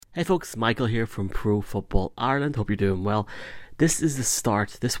Hey folks, Michael here from Pro Football Ireland. Hope you're doing well. This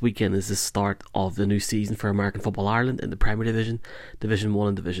weekend is the start of the new season for American Football Ireland in the Premier Division, Division 1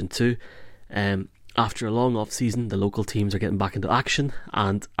 and Division 2. After a long off-season, the local teams are getting back into action,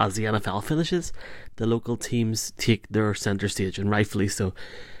 and as the NFL finishes, the local teams take their centre stage, and rightfully so.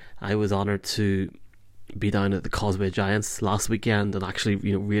 I was honoured to be down at the Causeway Giants last weekend and actually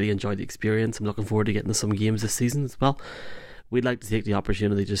really enjoyed the experience. I'm looking forward to getting to some games this season as well. We'd like to take the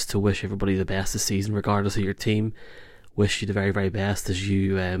opportunity just to wish everybody the best this season, regardless of your team. Wish you the very, very best as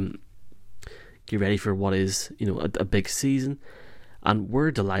you get ready for what is, a big season. And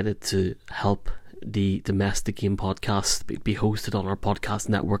we're delighted to help the Domestic Game podcast be hosted on our podcast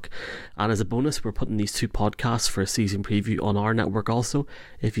network. And as a bonus, we're putting these two podcasts for a season preview on our network also.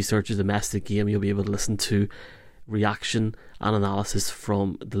 If you search a Domestic Game, you'll be able to listen to reaction and analysis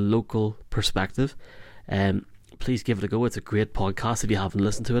from the local perspective. Please give it a go. It's a great podcast if you haven't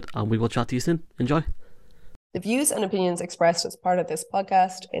listened to it, and we will chat to you soon. Enjoy. The views and opinions expressed as part of this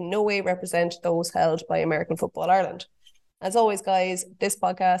podcast in no way represent those held by American Football Ireland. As always, guys, this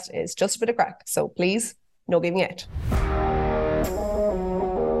podcast is just a bit of crack, so please, no giving out.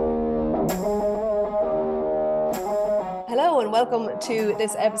 Hello and welcome to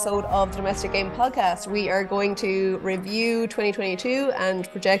this episode of the Domestic Game podcast. We are going to review 2022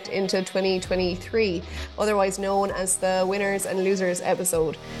 and project into 2023, otherwise known as the winners and losers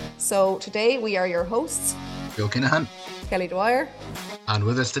episode. So today we are your hosts, Joe Kinahan, Kelly Dwyer, and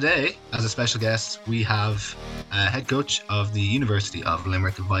with us today as a special guest we have head coach of the University of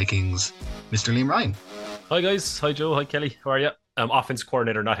Limerick Vikings, Mr. Liam Ryan. Hi guys, hi Joe, hi Kelly, how are you? Offense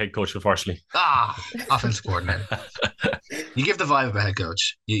coordinator, not head coach, unfortunately. Offense coordinator. You give the vibe of a head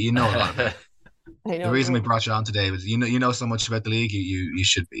coach. You know a lot of it. The reason we brought you on today was you know so much about the league. You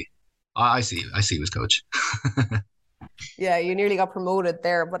should be. I see you as coach. Yeah, you nearly got promoted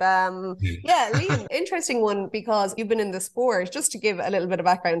there. But yeah, Liam, interesting one because you've been in the sport. Just to give a little bit of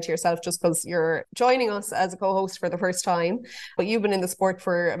background to yourself, just because you're joining us as a co-host for the first time, but you've been in the sport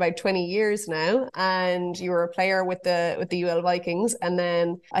for about 20 years now, and you were a player with the UL Vikings, and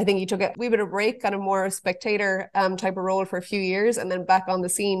then I think you took a wee bit of break, kind of more spectator type of role for a few years, and then back on the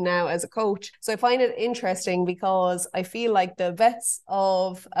scene now as a coach. So I find it interesting because I feel like the vets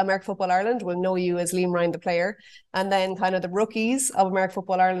of American Football Ireland will know you as Liam Ryan, the player, and then kind of the rookies of American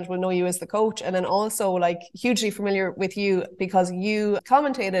Football Ireland will know you as the coach, and then also like hugely familiar with you because you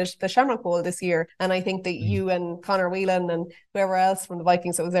commentated the Shamrock Bowl this year, and I think that you and Conor Whelan and whoever else from the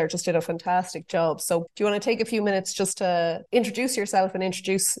Vikings that was there just did a fantastic job. So do you want to take a few minutes just to introduce yourself and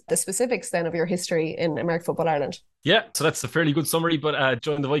introduce the specifics then of your history in American Football Ireland? Yeah, so that's a fairly good summary, but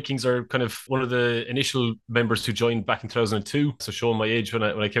joined the Vikings are kind of one of the initial members who joined back in 2002, so showing my age when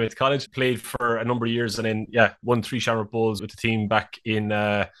I came into college. Played for a number of years and then, won 3 Shamrock Bowls with the team back in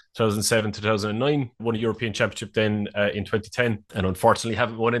 2007 to 2009, won a European Championship then in 2010, and unfortunately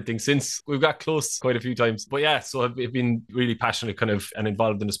haven't won anything since. We've got close quite a few times, but yeah, so I've been really passionate kind of and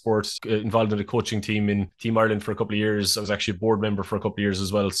involved in the sport, involved in the coaching team in Team Ireland for a couple of years. I was actually a board member for a couple of years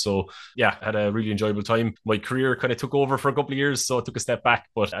as well, so yeah, had a really enjoyable time. My career kind of took over for a couple of years, so I took a step back,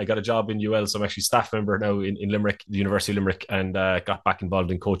 but I got a job in UL, so I'm actually staff member now in Limerick, the University of Limerick, and got back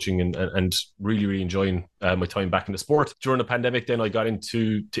involved in coaching and really enjoying my time back in the sport. During the pandemic then I got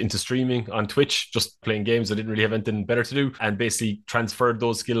into streaming on Twitch, just playing games. I didn't really have anything better to do, and basically transferred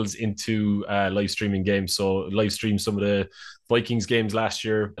those skills into live streaming games. So live streamed some of the Vikings games last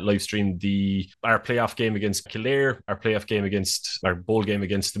year, live streamed our playoff game against Kildare, our bowl game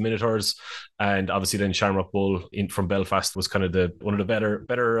against the Minotaurs, and obviously then Shamrock Bowl from Belfast was kind of one of the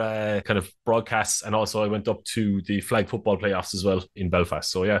better kind of broadcasts. And also I went up to the flag football playoffs as well in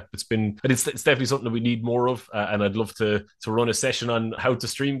Belfast. So yeah, it's definitely something that we need more of, and I'd love to run a session on how to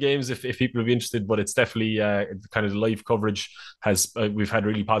stream games if people would be interested. But it's definitely kind of the live coverage we've had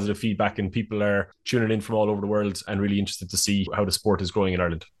really positive feedback, and people are tuning in from all over the world and really interested to see how the sport is growing in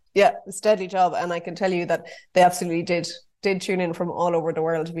Ireland. Yeah, it's a deadly job, and I can tell you that they absolutely did tune in from all over the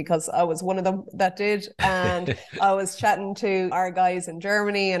world, because I was one of them that did, and I was chatting to our guys in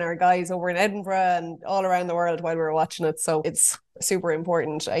Germany and our guys over in Edinburgh and all around the world while we were watching it. So it's super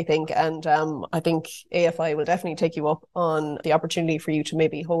important, I think, and I think AFI will definitely take you up on the opportunity for you to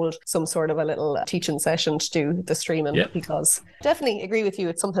maybe hold some sort of a little teaching session to do the streaming, because definitely agree with you,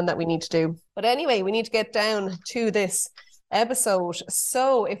 it's something that we need to do. But anyway, we need to get down to this episode.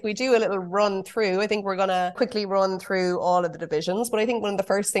 So if we do a little run through, I think we're going to quickly run through all of the divisions, but I think one of the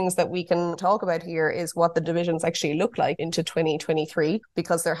first things that we can talk about here is what the divisions actually look like into 2023,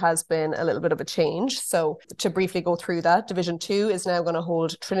 because there has been a little bit of a change. So to briefly go through that, Division 2 is now going to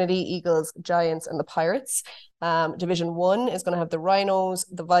hold Trinity, Eagles, Giants and the Pirates. Division 1 is going to have the Rhinos,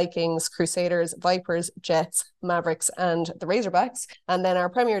 the Vikings, Crusaders, Vipers, Jets, Mavericks, and the Razorbacks. And then our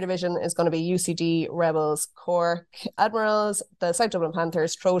Premier Division is going to be UCD, Rebels, Cork, Admirals, the South Dublin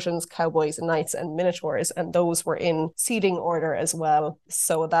Panthers, Trojans, Cowboys, Knights, and Minotaurs. And those were in seeding order as well.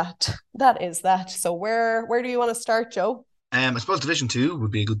 So that is that. So where do you want to start, Joe? I suppose Division 2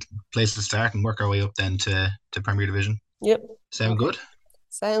 would be a good place to start and work our way up then to Premier Division. Yep. Sound good?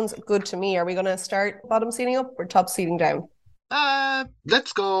 Sounds good to me. Are we going to start bottom seeding up or top seeding down?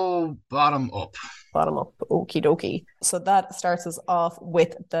 Let's go bottom up. Bottom up. Okie dokie. So that starts us off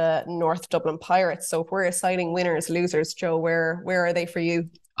with the North Dublin Pirates. So if we're assigning winners, losers, Joe, where are they for you?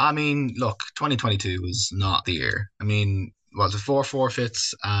 I mean, look, 2022 was not the year. I mean, was it 4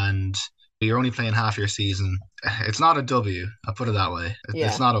 forfeits and you're only playing half your season? It's not a W, I'll put it that way.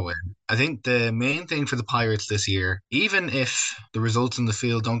 It's not a win. I think the main thing for the Pirates this year, even if the results in the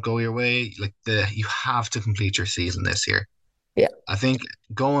field don't go your way, you have to complete your season this year. Yeah. I think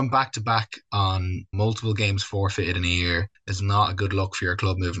going back to back on multiple games forfeited in a year is not a good look for your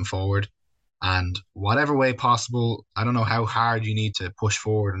club moving forward. And whatever way possible, I don't know how hard you need to push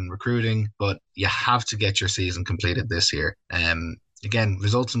forward in recruiting, but you have to get your season completed this year. Again,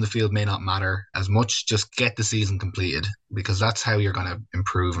 results in the field may not matter as much. Just get the season completed, because that's how you're going to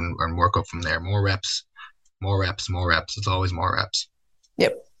improve and work up from there. More reps, more reps, more reps. It's always more reps.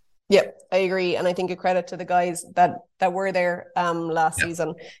 Yep, I agree. And I think a credit to the guys that were there last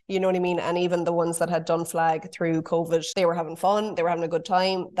season, you know what I mean? And even the ones that had done flag through COVID, they were having fun. They were having a good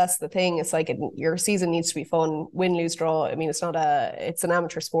time. That's the thing. It's like your season needs to be fun, win, lose, draw. I mean, it's an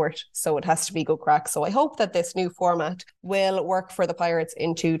amateur sport, so it has to be good crack. So I hope that this new format will work for the Pirates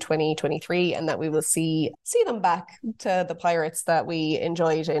into 2023 and that we will see them back to the Pirates that we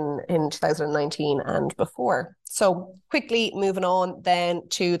enjoyed in 2019 and before. So quickly moving on then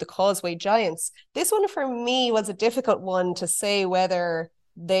to the Causeway Giants. This one for me was a difficult one to say whether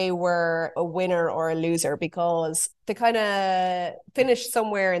they were a winner or a loser, because they kind of finished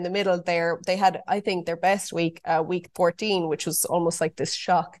somewhere in the middle there. They had, I think, their best week 14, which was almost like this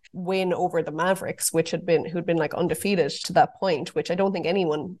shock win over the Mavericks, who'd been like undefeated to that point, which I don't think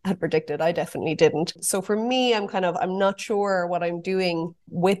anyone had predicted. I definitely didn't. So for me, I'm not sure what I'm doing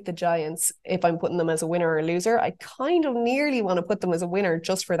with the Giants, if I'm putting them as a winner or a loser. I kind of nearly want to put them as a winner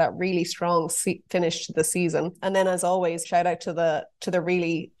just for that really strong finish to the season. And then, as always, shout out to the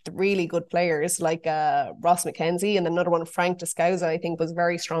really good players like Ross McKenzie, and another one, Frank Descausa, I think was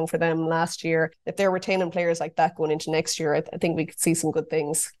very strong for them last year. If they're retaining players like that going into next year, I think we could see some good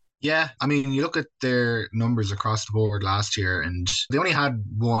things. Yeah, I mean, you look at their numbers across the board last year, and they only had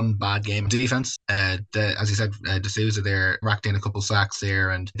one bad game defense. As you said, D'Souza there racked in a couple sacks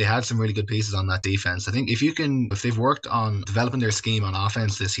there, and they had some really good pieces on that defense. I think if they've worked on developing their scheme on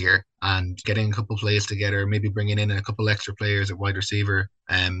offense this year and getting a couple plays together, maybe bringing in a couple extra players at wide receiver,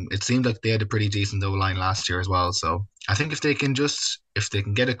 it seemed like they had a pretty decent O-line last year as well. So I think if they can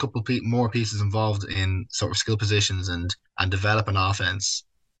get a couple more pieces involved in sort of skill positions and develop an offense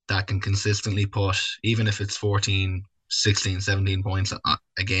that can consistently put, even if it's 14, 16, 17 points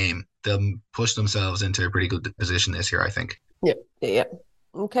a game, they'll push themselves into a pretty good position this year, I think. Yeah.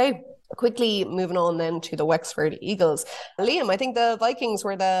 Okay. Quickly moving on then to the Wexford Eagles. Liam, I think the Vikings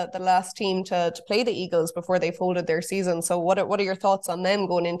were the last team to play the Eagles before they folded their season. So what are your thoughts on them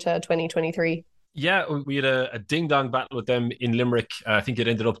going into 2023? Yeah, we had a ding-dong battle with them in Limerick. I think it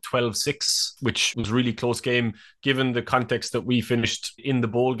ended up 12-6, which was a really close game. Given the context that we finished in the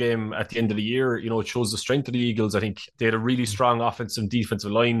bowl game at the end of the year, it shows the strength of the Eagles. I think they had a really strong offensive and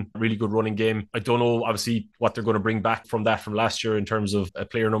defensive line, really good running game. I don't know, obviously, what they're going to bring back from last year in terms of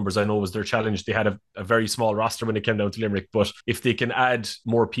player numbers. I know was their challenge. They had a very small roster when it came down to Limerick, but if they can add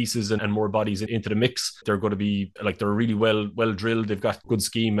more pieces and more bodies into the mix, they're going to be, they're really well drilled. They've got good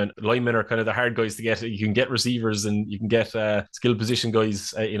scheme, and linemen are kind of the hard guys to get. You can get receivers and you can get skill position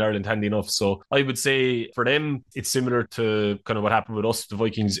guys in Ireland handy enough. So I would say for them, it's similar to kind of what happened with us, the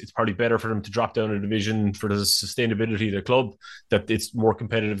Vikings. It's probably better for them to drop down a division for the sustainability of the club, that it's more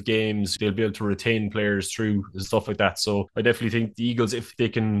competitive games. They'll be able to retain players through and stuff like that. So I definitely think the Eagles, if they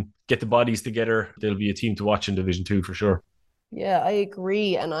can get the bodies together, they'll be a team to watch in Division 2 for sure. Yeah, I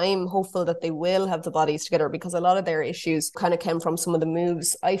agree. And I'm hopeful that they will have the bodies together, because a lot of their issues kind of came from some of the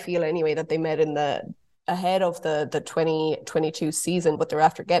moves, I feel anyway, that they made in the ahead of the 2022 season, but they're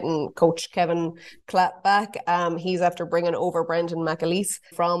after getting coach Kevin Clapp back. He's after bringing over Brendan McAleese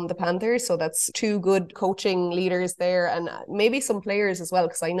from the Panthers, so that's two good coaching leaders there, and maybe some players as well,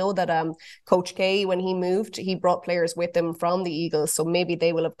 because I know that Coach K, when he moved, he brought players with him from the Eagles, so maybe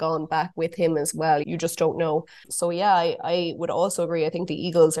they will have gone back with him as well. You just don't know. So yeah, I would also agree. I think the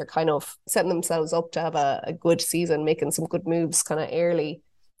Eagles are kind of setting themselves up to have a good season, making some good moves kind of early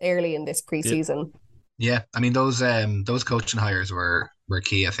in this preseason. Yeah, I mean those coaching hires were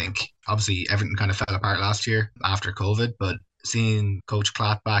key. I think obviously everything kind of fell apart last year after COVID, but seeing Coach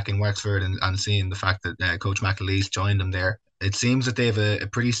Clapp back in Wexford and seeing the fact that Coach McAleese joined them there, it seems that they have a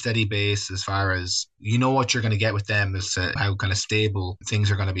pretty steady base as far as you know what you're going to get with them, as to how kind of stable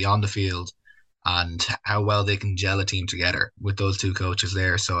things are going to be on the field and how well they can gel a team together with those two coaches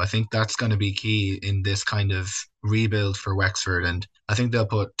there. So I think that's going to be key in this kind of rebuild for Wexford, and I think they'll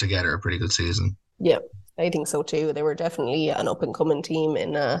put together a pretty good season. Yeah, I think so too. They were definitely an up and coming team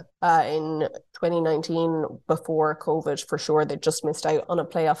in 2019 before COVID for sure. They just missed out on a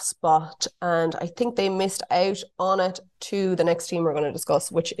playoff spot, and I think they missed out on it to the next team we're going to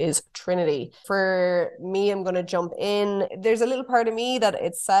discuss, which is Trinity. For me, I'm going to jump in. There's a little part of me that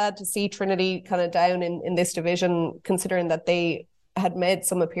it's sad to see Trinity kind of down in this division, considering that they had made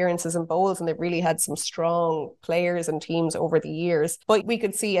some appearances in bowls and they've really had some strong players and teams over the years. But we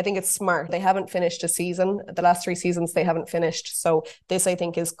could see, I think it's smart. They haven't finished a season. The last 3 seasons they haven't finished. So this, I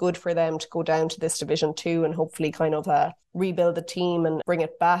think, is good for them to go down to this Division 2 and hopefully kind of rebuild the team and bring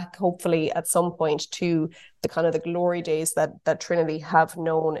it back, hopefully at some point, to the kind of the glory days that Trinity have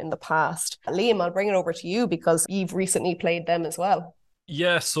known in the past. Liam, I'll bring it over to you because you've recently played them as well.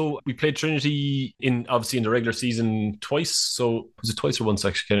 Yeah, so we played Trinity obviously in the regular season twice. So was it twice or once?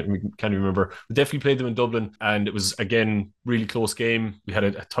 Actually, can't remember. We definitely played them in Dublin, and it was again really close game. We had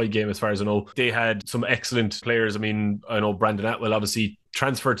a tie game as far as I know. They had some excellent players. I mean, I know Brandon Atwell obviously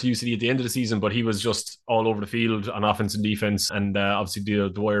transferred to UCD at the end of the season, but he was just all over the field on offense and defense, and obviously the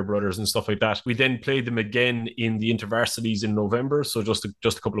Dwyer brothers and stuff like that. We then played them again in the intervarsities in November, so just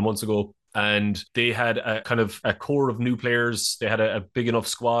a couple of months ago, and they had a kind of a core of new players. They had a big enough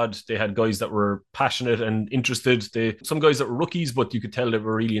squad. They had guys that were passionate and interested. Some guys that were rookies, but you could tell they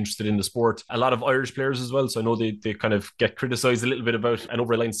were really interested in the sport. A lot of Irish players as well, so I know they kind of get criticised a little bit about an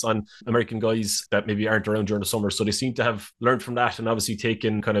over-reliance on American guys that maybe aren't around during the summer, so they seem to have learned from that and obviously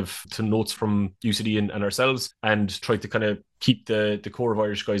taken kind of some notes from UCD and ourselves and tried to kind of keep the core of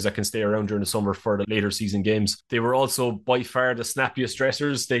Irish guys that can stay around during the summer for the later season games. They were also by far the snappiest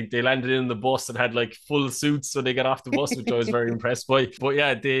dressers. They landed in the bus and had like full suits when they got off the bus, which I was very impressed by. But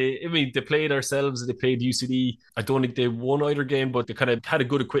yeah, they played ourselves, they played UCD. I don't think they won either game, but they kind of had a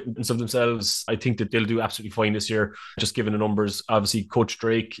good equipment of themselves. I think that they'll do absolutely fine this year, just given the numbers. Obviously, Coach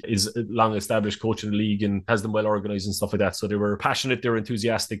Drake is a long-established coach in the league and has them well organised and stuff like that. So they were passionate, they were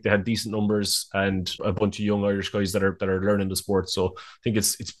enthusiastic, they had decent numbers and a bunch of young Irish guys that are learning the sport. So I think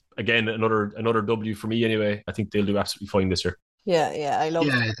it's again another W for me anyway. I think they'll do absolutely fine this year. Yeah, I love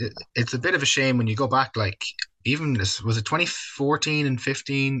it. It's a bit of a shame when you go back, like even this was it 2014 and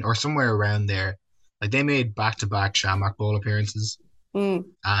 15 or somewhere around there, like they made back-to-back Shamrock Bowl appearances.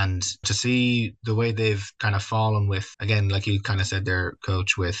 And to see the way they've kind of fallen with, again, like you kind of said there,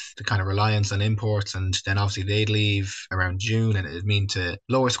 Coach, with the kind of reliance on imports, and then obviously they'd leave around June and it'd mean to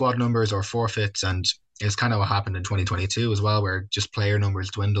lower squad numbers or forfeits, and it's kind of what happened in 2022 as well, where just player numbers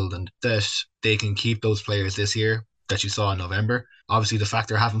dwindled, and that they can keep those players this year that you saw in November. Obviously, the fact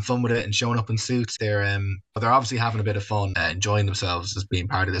they're having fun with it and showing up in suits, they're obviously having a bit of fun, enjoying themselves as being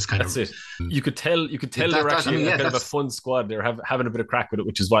part of this kind that's of. It. You could tell they're actually kind of a fun squad. They're having a bit of crack with it,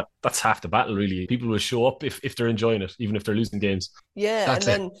 which is that's half the battle really. People will show up if they're enjoying it, even if they're losing games. Yeah, that's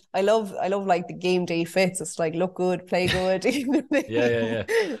and then I love like the game day fits. It's like look good, play good. yeah.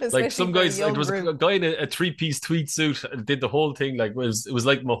 Like some guys, like there was a guy in a 3-piece tweed suit and did the whole thing. Like it was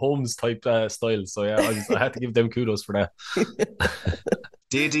like Mahomes type style. So yeah, I had to give them kudos for that.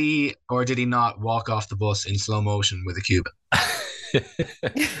 Did he or did he not walk off the bus in slow motion with a Cuban?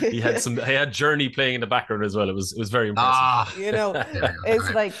 He had Journey playing in the background as well. It was very impressive.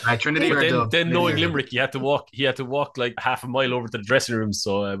 It's like Trinity. Then knowing Limerick, he had to walk like half a mile over to the dressing room.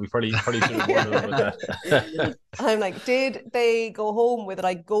 So we probably should have warned him about that. I'm like, did they go home with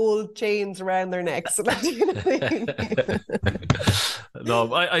like gold chains around their necks?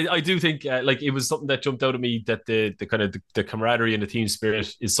 No, I do think like it was something that jumped out at me, that the kind of the camaraderie and the team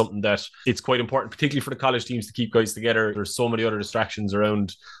spirit is something that it's quite important, particularly for the college teams, to keep guys together. There's so many other distractions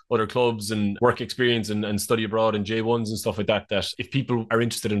around other clubs and work experience and study abroad and J1s and stuff like that if people are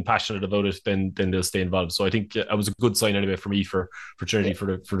interested and passionate about it, then they'll stay involved. So I think it was a good sign anyway for me for Trinity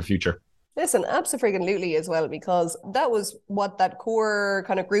for the future. Listen, absolutely as well, because that was what that core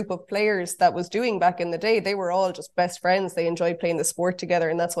kind of group of players that was doing back in the day. They were all just best friends. They enjoyed playing the sport together,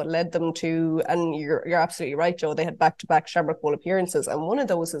 and that's what led them to, and you're absolutely right, Joe, they had back-to-back Shamrock Bowl appearances, and one of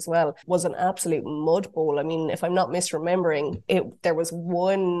those as well was an absolute mud bowl. I mean, if I'm not misremembering, there was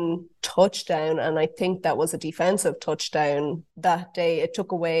one touchdown, and I think that was a defensive touchdown that day. It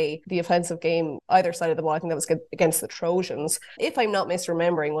took away the offensive game either side of the ball. I think that was against the Trojans, if I'm not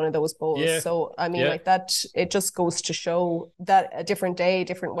misremembering one of those bowls. Yeah. So I mean, like that, it just goes to show that a different day,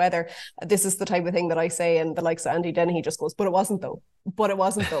 different weather. This is the type of thing that I say, and the likes of Andy Dennehy just goes, but it wasn't though. You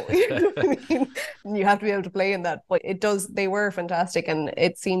know what I mean? You have to be able to play in that. But they were fantastic, and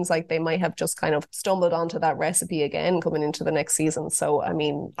it seems like they might have just kind of stumbled onto that recipe again coming into the next season. So I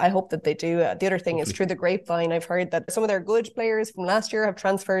mean, I hope that they do. The other thing is, through the grapevine, I've heard that some of their good players from last year have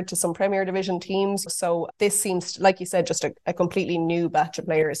transferred to some Premier Division teams. So this seems, like you said, just a completely new batch of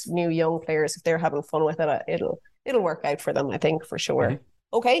players, new young players. If they're having fun with it, it'll work out for them, I think, for sure. Mm-hmm.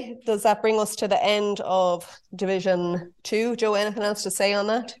 Okay, does that bring us to the end of Division 2? Joe, anything else to say on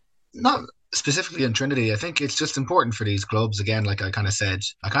that? Not specifically in Trinity. I think it's just important for these clubs, again, like I kind of said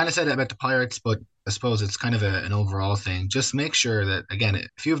it about the Pirates, but I suppose it's kind of an overall thing. Just make sure that, again,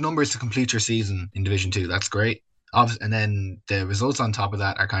 if you have numbers to complete your season in Division 2, that's great. And then the results on top of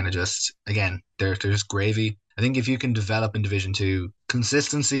that are kind of just, again, they're just gravy. I think if you can develop in Division 2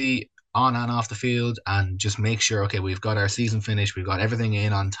 consistency on and off the field, and just make sure, okay, we've got our season finished, we've got everything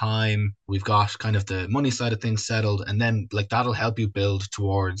in on time, we've got kind of the money side of things settled, and then like that'll help you build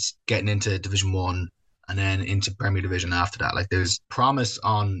towards getting into Division 1 and then into Premier Division after that. Like, there's promise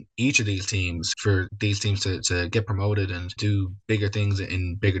on each of these teams for these teams to get promoted and do bigger things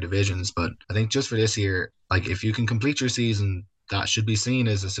in bigger divisions. But I think just for this year, like, if you can complete your season, that should be seen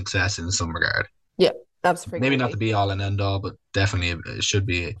as a success in some regard. Yeah, absolutely. Maybe not the be all and end all, but definitely it should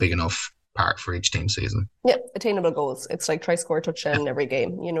be a big enough part for each team season. Yeah, attainable goals. It's like try, score, touchdown every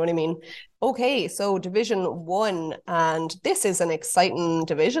game. You know what I mean? Okay, so Division 1, and this is an exciting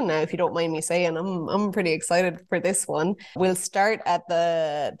division now, if you don't mind me saying. I'm pretty excited for this one. We'll start at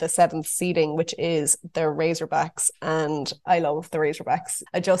the 7th seeding, which is the Razorbacks, and I love the Razorbacks.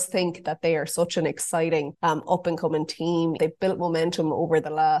 I just think that they are such an exciting up-and-coming team. They've built momentum over the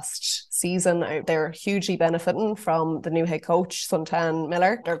last season. They're hugely benefiting from the new head coach, Suntan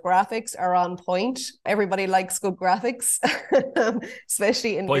Miller. Their graphics are on point. Everybody likes good graphics,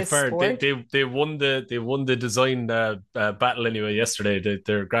 especially in this sport. They won the design battle anyway yesterday.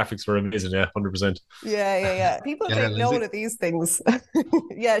 Their graphics were amazing. Yeah, 100%. Yeah. People take note of these things.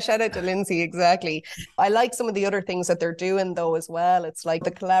 Yeah, shout out to Lindsay. Exactly. I like some of the other things that they're doing though as well. It's like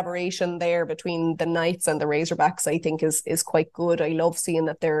the collaboration there between the Knights and the Razorbacks, I think is quite good. I love seeing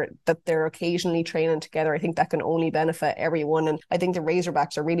that they're occasionally training together. I think that can only benefit everyone, and I think the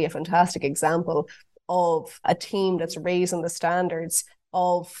Razorbacks are really a fantastic example of a team that's raising the standards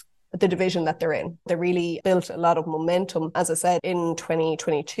of the division that they're in. They really built a lot of momentum, as I said, in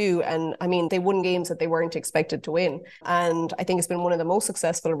 2022. And I mean, they won games that they weren't expected to win. And I think it's been one of the most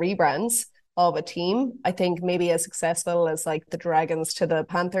successful rebrands of a team. I think maybe as successful as like the Dragons to the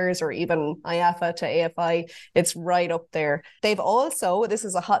Panthers, or even IAFA to AFI. It's right up there. They've also, this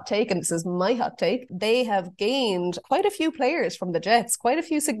is a hot take, and this is my hot take, they have gained quite a few players from the Jets, quite a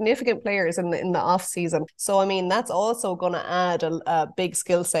few significant players in the off season. So I mean, that's also going to add a big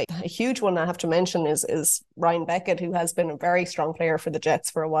skill set. A huge one I have to mention is Ryan Beckett, who has been a very strong player for the Jets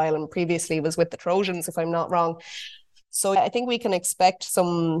for a while, and previously was with the Trojans, if I'm not wrong. So I think we can expect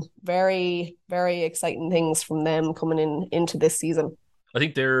some very, very exciting things from them coming into this season. I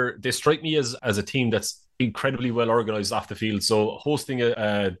think they strike me as a team that's incredibly well organized off the field. So hosting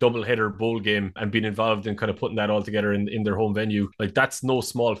a double header bowl game and being involved in kind of putting that all together in their home venue, like that's no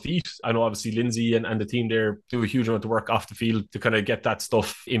small feat. I know obviously Lindsay and the team there do a huge amount of work off the field to kind of get that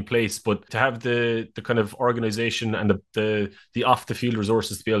stuff in place, but to have the kind of organization and the off the field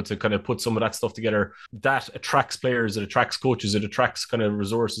resources to be able to kind of put some of that stuff together, that attracts players, it attracts coaches, it attracts kind of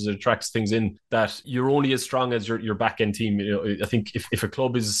resources, it attracts things in that you're only as strong as your back end team. You know, I think if a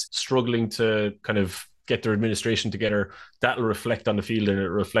club is struggling to kind of get their administration together, that'll reflect on the field and it'll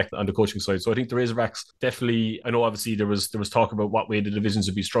reflect on the coaching side. So I think the Razorbacks definitely, I know obviously there was talk about what way the divisions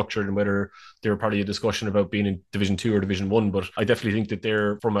would be structured and whether they were part of a discussion about being in Division 2 or Division 1, but I definitely think that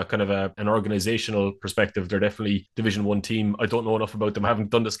they're, from a kind of an organizational perspective, they're definitely Division 1 team. I don't know enough about them. I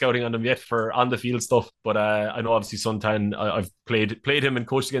haven't done the scouting on them yet for on the field stuff, but I know obviously Suntan, I've played him and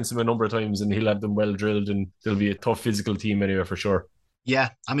coached against him a number of times, and he'll have them well drilled, and they'll be a tough physical team anyway for sure. Yeah,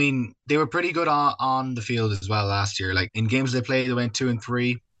 I mean, they were pretty good on the field as well last year. Like in games they played, they went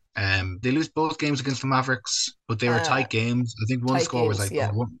 2-3. They lose both games against the Mavericks, but they were tight games. I think one score was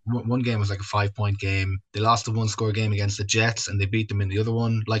like one game was like a 5-point game. They lost the 1-score game against the Jets, and they beat them in the other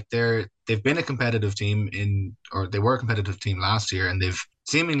one. Like they've been a competitive team they were a competitive team last year, and they've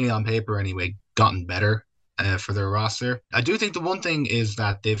seemingly on paper anyway gotten better for their roster. I do think the one thing is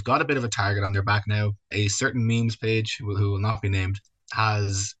that they've got a bit of a target on their back now. A certain memes page, who will not be named,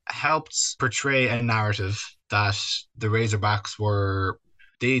 has helped portray a narrative that the Razorbacks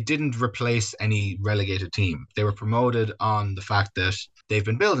they didn't replace any relegated team. They were promoted on the fact that they've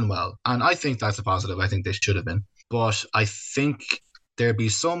been building well. And I think that's a positive. I think they should have been. But I think there'd be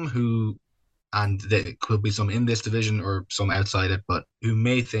some who, and there could be some in this division or some outside it, but who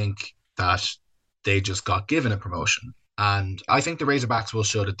may think that they just got given a promotion. And I think the Razorbacks will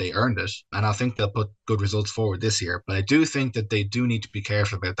show that they earned it. And I think they'll put good results forward this year. But I do think that they do need to be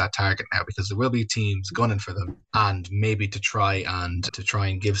careful about that target now, because there will be teams gunning for them, and maybe to try and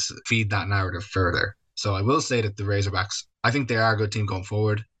feed that narrative further. So I will say that the Razorbacks, I think they are a good team going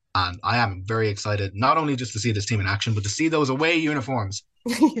forward. And I am very excited, not only just to see this team in action, but to see those away uniforms.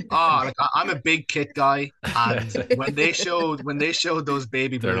 I'm a big kit guy, and when they showed those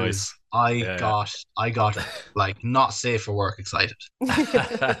baby blues, nice. I got like not safe for work excited.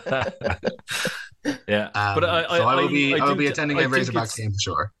 Yeah, but I will be attending a Razorbacks game for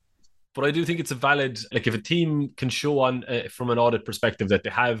sure. But I do think it's a valid, like if a team can show on from an audit perspective that they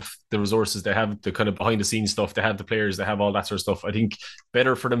have the resources, they have the kind of behind the scenes stuff, they have the players, they have all that sort of stuff. I think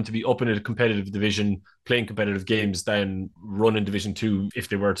better for them to be up in a competitive division, playing competitive games than run in Division 2 if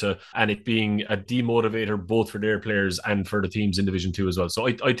they were to, and it being a demotivator both for their players and for the teams in Division 2 as well. So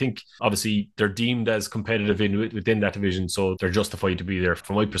I think obviously they're deemed as competitive within that division, so they're justified to be there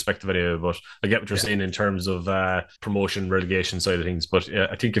from my perspective anyway. But I get what you're saying in terms of promotion, relegation side of things. But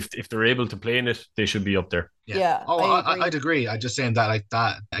I think if they're able to play in it, they should be up there. Yeah. I'd agree. I'm just saying that, like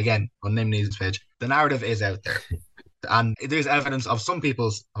that again on Nimni's page, the narrative is out there, and there's evidence of some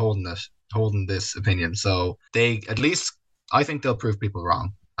people holding this opinion. So they, at least, I think they'll prove people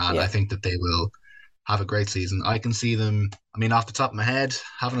wrong, and I think that they will have a great season. I can see them. I mean, off the top of my head,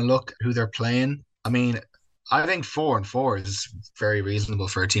 having a look at who they're playing. I mean, I think 4-4 is very reasonable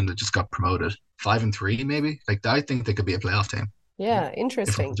for a team that just got promoted. 5-3 maybe. Like, I think they could be a playoff team. Yeah,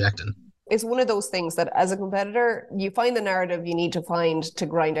 interesting. If we're projecting. It's one of those things that as a competitor, you find the narrative you need to find to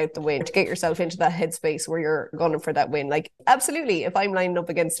grind out the win, to get yourself into that headspace where you're gunning for that win. Like, absolutely, if I'm lining up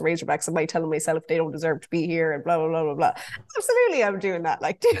against the Razorbacks, am I telling myself they don't deserve to be here and blah, blah, blah, blah, blah. Absolutely, I'm doing that.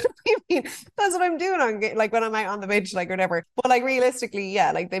 Like, do you know what I mean? That's what I'm doing like when I'm out on the bench, like, whatever. But like, realistically,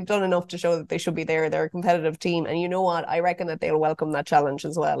 yeah, like they've done enough to show that they should be there. They're a competitive team. And you know what? I reckon that they'll welcome that challenge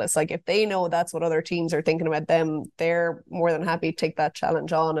as well. It's like, if they know that's what other teams are thinking about them, they're more than happy to take that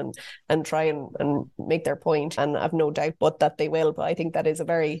challenge on and try and make their point, and I've no doubt but that they will. But I think that is a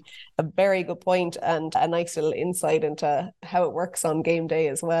very good point, and a nice little insight into how it works on game day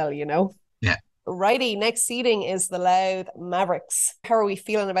as well, you know. Yeah. Righty, next seeding is the Louth Mavericks. How are we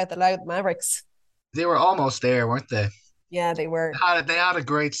feeling about the Louth Mavericks? They were almost there, weren't they? Yeah, they were. They had a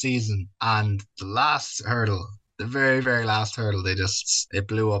great season, and the last hurdle, the very, very last hurdle, it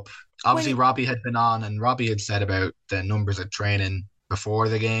blew up. Obviously, Robbie had been on, and Robbie had said about the numbers at training before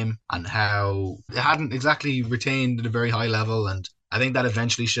the game and how they hadn't exactly retained at a very high level, and I think that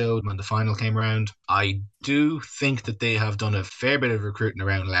eventually showed when the final came around. I do think that they have done a fair bit of recruiting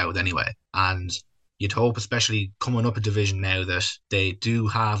around Louth anyway, and you'd hope, especially coming up a division now, that they do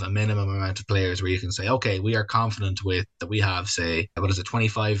have a minimum amount of players where you can say, okay, we are confident with that we have, say,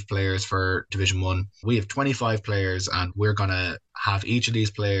 25 players for Division 1. We have 25 players, and we're going to have each of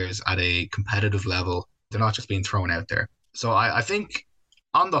these players at a competitive level. They're not just being thrown out there. So I think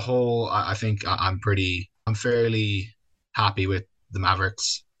on the whole, I think I'm fairly happy with the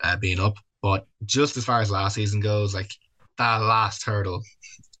Mavericks being up. But just as far as last season goes, like that last hurdle,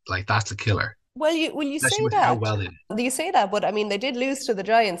 like that's a killer. Well, you say that. How well they did. You say that, but I mean, they did lose to the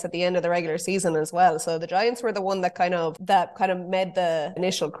Giants at the end of the regular season as well. So the Giants were the one that kind of made the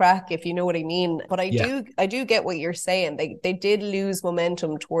initial crack, if you know what I mean. But I do get what you're saying. They did lose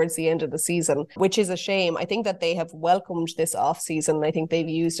momentum towards the end of the season, which is a shame. I think that they have welcomed this off season. I think they've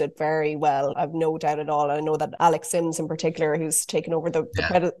used it very well. I've no doubt at all. I know that Alex Sims in particular, who's taken over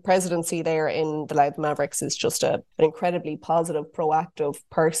the presidency there in the Louth Mavericks, is just an incredibly positive, proactive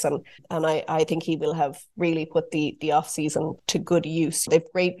person. And I think he will have really put the off season to good use. They've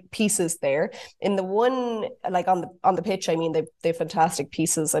great pieces there. In the one, like on the pitch, I mean, they've fantastic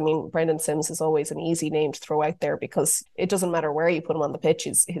pieces. I mean, Brendan Sims is always an easy name to throw out there because it doesn't matter where you put him on the pitch,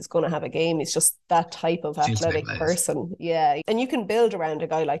 he's going to have a game. He's just that type of athletic person. Yeah. And you can build around a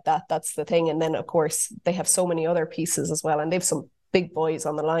guy like that. That's the thing. And then, of course, they have so many other pieces as well. And they've some big boys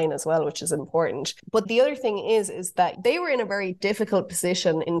on the line as well, which is important. But the other thing is that they were in a very difficult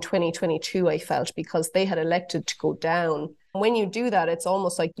position in 2022, I felt, because they had elected to go down. When you do that, it's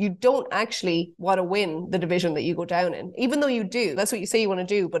almost like you don't actually want to win the division that you go down in, even though you do. That's what you say you want to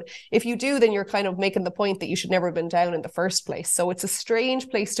do. But if you do, then you're kind of making the point that you should never have been down in the first place. So it's a strange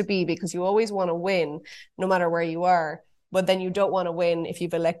place to be, because you always want to win no matter where you are. But then you don't want to win if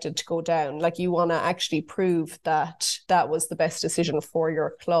you've elected to go down. Like, you want to actually prove that that was the best decision for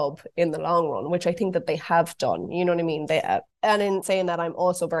your club in the long run, which I think that they have done. You know what I mean? And in saying that, I'm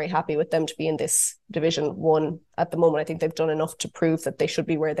also very happy with them to be in this Division 1 at the moment. I think they've done enough to prove that they should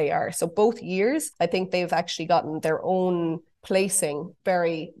be where they are. So both years, I think they've actually gotten their own placing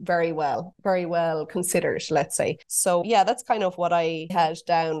very, very well considered, let's say. So yeah, that's kind of what I had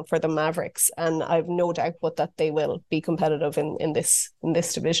down for the Mavericks, and I've no doubt but that they will be competitive in this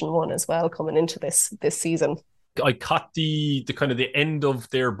Division 1 as well coming into this season. I caught the kind of the end of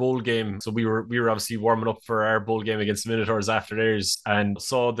their bowl game. So we were obviously warming up for our bowl game against the Minotaurs after theirs, and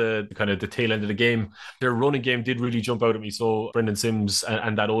saw the kind of the tail end of the game. Their running game did really jump out at me. So Brendan Sims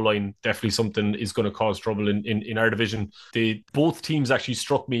and that O-line, definitely something is going to cause trouble in our division. Both teams actually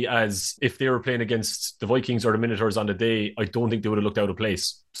struck me as, if they were playing against the Vikings or the Minotaurs on the day, I don't think they would have looked out of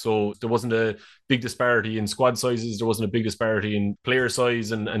place. So there wasn't a big disparity in squad sizes. There wasn't a big disparity in player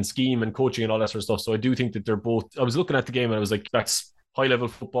size and scheme and coaching and all that sort of stuff. So I do think that they're both, I was looking at the game and I was like, that's high level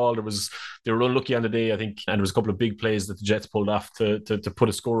football. They were unlucky on the day, I think, and there was a couple of big plays that the Jets pulled off to put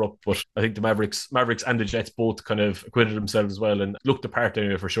a score up. But I think the Mavericks and the Jets both kind of acquitted themselves well and looked the part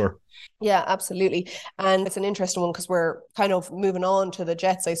anyway, for sure. Yeah, absolutely. And it's an interesting one because we're kind of moving on to the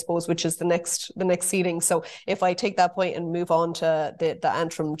Jets, I suppose, which is the next seeding. So if I take that point and move on to the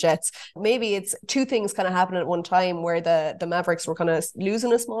Antrim Jets, maybe it's two things kind of happening at one time, where the Mavericks were kind of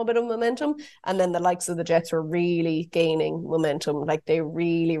losing a small bit of momentum, and then the likes of the Jets were really gaining momentum. Like, they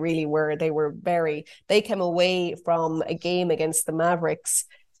really, really were. They came away from a game against the Mavericks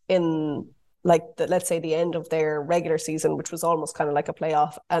in, like, let's say the end of their regular season, which was almost kind of like a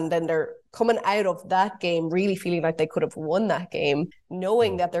playoff. And then they're coming out of that game really feeling like they could have won that game,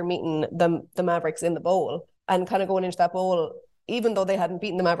 knowing that they're meeting the Mavericks in the bowl, and kind of going into that bowl, even though they hadn't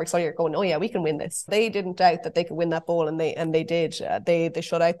beaten the Mavericks all year, going, oh yeah, we can win this. They didn't doubt that they could win that bowl, and they did. They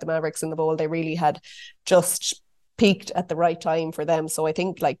shut out the Mavericks in the bowl. They really had just peaked at the right time for them. So I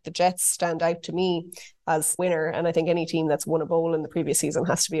think, like, the Jets stand out to me as winner, and I think any team that's won a bowl in the previous season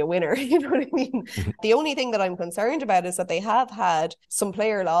has to be a winner. You know what I mean? The only thing that I'm concerned about is that they have had some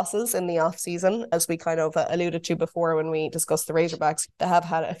player losses in the off season, as we kind of alluded to before when we discussed the Razorbacks. They have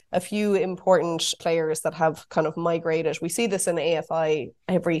had a few important players that have kind of migrated. We see this in AFI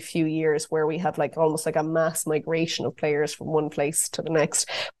every few years, where we have like almost like a mass migration of players from one place to the next,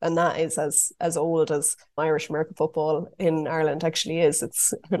 and that is as old as Irish American football in Ireland actually is.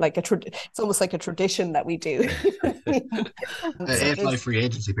 It's like it's almost like a tradition that we do. AFI free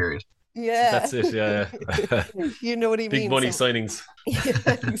agency period. Yeah, that's it. Yeah, you know what I mean. Big money signings.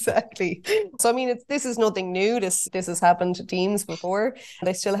 Yeah, exactly. So I mean, this is nothing new. This has happened to teams before.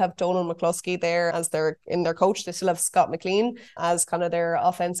 They still have Donald McCluskey there as their coach. They still have Scott McLean as kind of their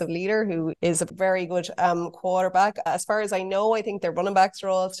offensive leader, who is a very good quarterback. As far as I know, I think their running backs are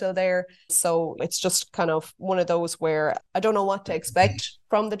all still there. So it's just kind of one of those where I don't know what to expect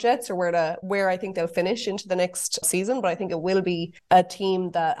from the Jets, or where I think they'll finish into the next season. But I think it will be a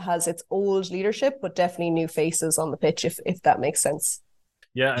team that has its old leadership, but definitely new faces on the pitch, if that makes sense.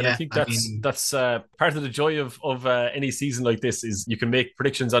 Yeah, and I think that's part of the joy of any season like this is you can make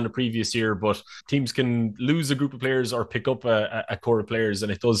predictions on the previous year, but teams can lose a group of players or pick up a core of players,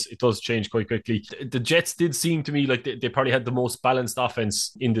 and it does change quite quickly. The Jets did seem to me like they probably had the most balanced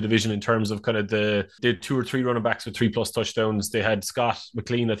offense in the division in terms of kind of they had 2 or 3 running backs with 3+ touchdowns. They had Scott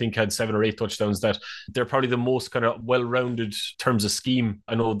McLean, I think, had 7 or 8 touchdowns. That they're probably the most kind of well-rounded in terms of scheme.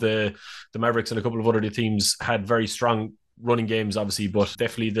 I know the Mavericks and a couple of other teams had very strong running games, obviously, but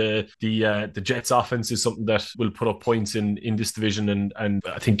definitely the Jets offense is something that will put up points in this division, and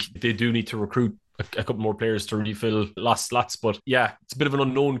I think they do need to recruit a couple more players to refill lost slots. But yeah, it's a bit of an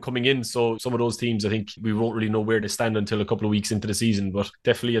unknown coming in, so some of those teams I think we won't really know where they stand until a couple of weeks into the season, but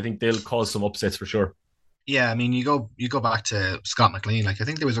definitely I think they'll cause some upsets for sure. Yeah, I mean, you go back to Scott McLean. Like, I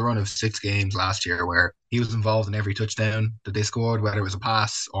think there was a run of 6 games last year where he was involved in every touchdown that they scored, whether it was a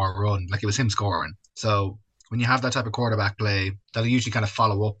pass or a run. Like, it was him scoring. So when you have that type of quarterback play, that'll usually kind of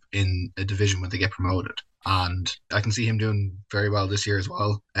follow up in a division when they get promoted. And I can see him doing very well this year as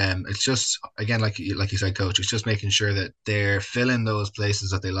well. It's just, again, like you said, Coach, it's just making sure that they're filling those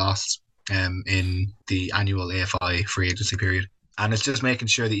places that they lost in the annual AFI free agency period. And it's just making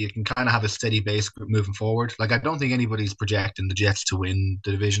sure that you can kind of have a steady base moving forward. Like, I don't think anybody's projecting the Jets to win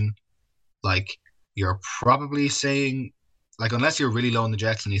the division. Like, you're probably saying, like, unless you're really low on the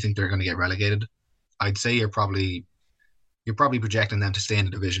Jets and you think they're going to get relegated, I'd say you're probably projecting them to stay in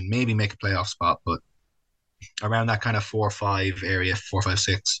the division, maybe make a playoff spot, but around that kind of 4-5 area,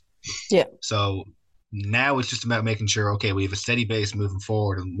 4-5-6. Yeah. So now it's just about making sure, okay, we have a steady base moving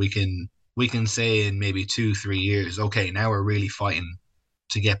forward, and we can say in maybe 2-3 years, okay, now we're really fighting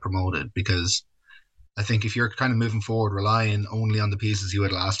to get promoted. Because I think if you're kind of moving forward relying only on the pieces you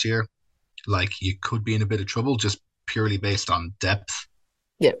had last year, like, you could be in a bit of trouble just purely based on depth.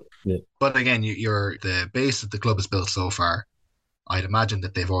 Yeah. But again, you're the base that the club has built so far. I'd imagine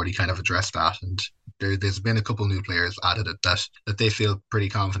that they've already kind of addressed that, and there's been a couple new players added that they feel pretty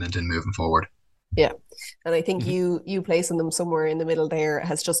confident in moving forward. Yeah, and I think you placing them somewhere in the middle there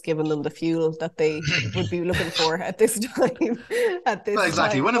has just given them the fuel that they would be looking for at this time. Well,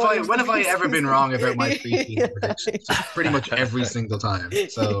 exactly. Time, when have I ever been wrong about my preseason predictions? Pretty much every single time.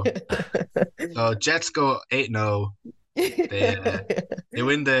 So Jets go 8-0. They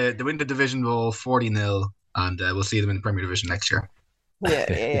win the division bowl 40-0, and we'll see them in the Premier Division next year.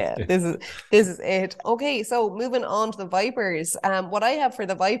 Yeah. This is it. Okay, so moving on to the Vipers. What I have for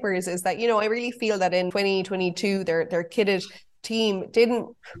the Vipers is that, I really feel that in 2022 their kitted team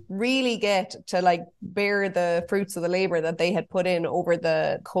didn't really get to like bear the fruits of the labor that they had put in over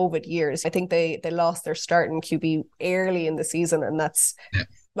the COVID years. I think they lost their starting QB early in the season, and that's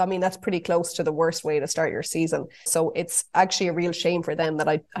pretty close to the worst way to start your season. So it's actually a real shame for them that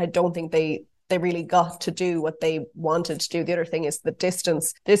I don't think they really got to do what they wanted to do. The other thing is the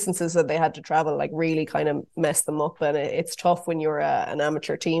distances that they had to travel, like, really kind of messed them up. And it's tough when you're an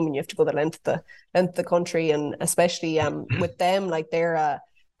amateur team and you have to go the length of the country. And especially with them, like, they're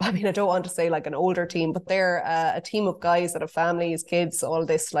I don't want to say like an older team, but they're a team of guys that have families, kids, all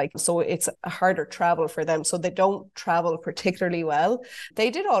this, like, so it's a harder travel for them. So they don't travel particularly well. They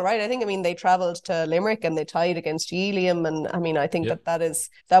did all right. I think, they traveled to Limerick and they tied against Helium. And I think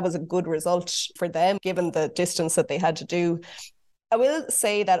that was a good result for them, given the distance that they had to do. I will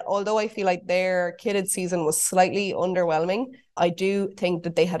say that although I feel like their kidded season was slightly underwhelming, I do think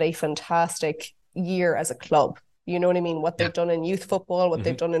that they had a fantastic year as a club. You know what I mean? What they've done in youth football, what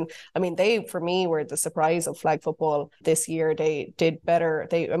they've done in, they, for me, were the surprise of flag football this year. They did better.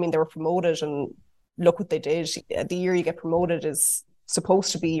 They were promoted, and look what they did. The year you get promoted is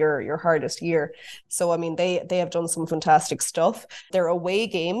supposed to be your hardest year. So, they have done some fantastic stuff. Their away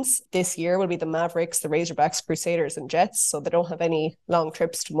games this year will be the Mavericks, the Razorbacks, Crusaders and Jets. So they don't have any long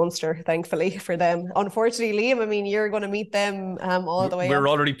trips to Munster, thankfully, for them. Unfortunately, Liam, you're going to meet them all the way We're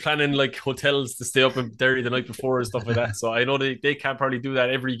up. already planning like hotels to stay up in Derry the night before and stuff like that. So I know they can't probably do that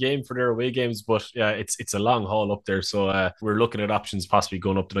every game for their away games, but yeah, it's a long haul up there. So we're looking at options possibly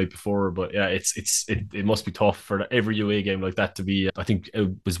going up the night before. But yeah, it must be tough for every away game like that to be. I think it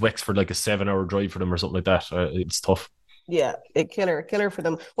was Wexford, like a 7-hour drive for them or something like that. It's tough. Yeah, a killer for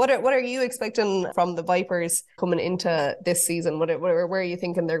them. What are you expecting from the Vipers coming into this season? Where are you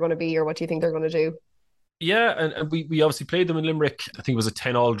thinking they're going to be, or what do you think they're going to do? Yeah, and we obviously played them in Limerick. I think it was a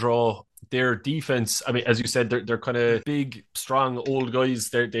 10-all draw. Their defense, as you said, they're kind of big, strong, old guys.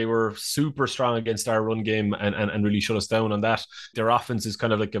 They were super strong against our run game and really shut us down on that. Their offense is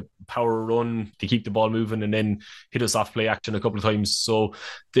kind of like a power run to keep the ball moving and then hit us off play action a couple of times. So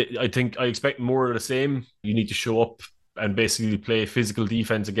I expect more of the same. You need to show up and basically play physical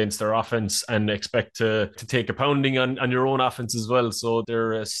defense against their offense and expect to take a pounding on your own offense as well. So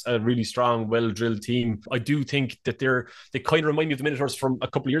they're a really strong, well-drilled team. I do think that they kind of remind me of the Minotaurs from a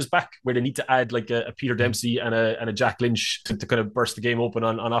couple of years back, where they need to add like a Peter Dempsey and a Jack Lynch to kind of burst the game open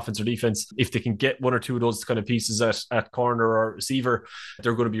on offense or defense. If they can get one or two of those kind of pieces at corner or receiver,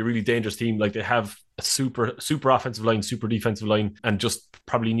 they're going to be a really dangerous team. Like, they have a super offensive line, super defensive line, and just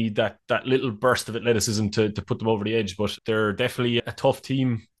probably need that little burst of athleticism to put them over the edge. But they're definitely a tough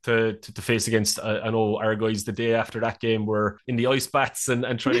team to face against. I know our guys the day after that game were in the ice baths and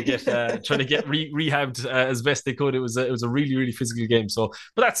trying to get rehabbed as best they could. It was a really, really physical game. So,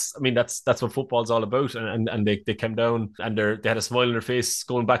 but that's what football's all about. And they came down and they had a smile on their face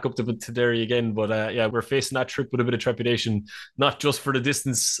going back up to Derry again. But we're facing that trip with a bit of trepidation, not just for the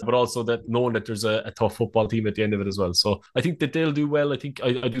distance, but also that knowing that there's a tough football team at the end of it as well. So I think that they'll do well. I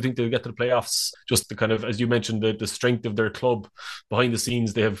do think they'll get to the playoffs. Just the kind of, as you mentioned, the strength of their club behind the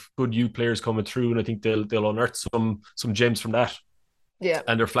scenes. They have good youth players coming through, and I think they'll unearth some gems from that. Yeah.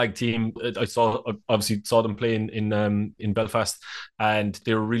 And their flag team, I obviously saw them playing in Belfast, and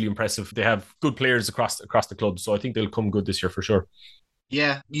they were really impressive. They have good players across the club, so I think they'll come good this year for sure.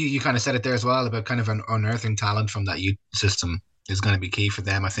 Yeah, you kind of said it there as well about kind of unearthing talent from that youth system. is going to be key for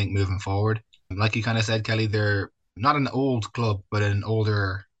them, I think, moving forward. Like you kind of said, Kelly, they're not an old club, but an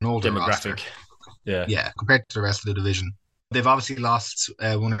older demographic. roster. Yeah, compared to the rest of the division. They've obviously lost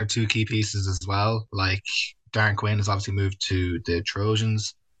one or two key pieces as well. Like Darren Quinn has obviously moved to the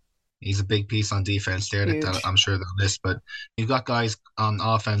Trojans. He's a big piece on defense there that I'm sure they'll miss. But you've got guys on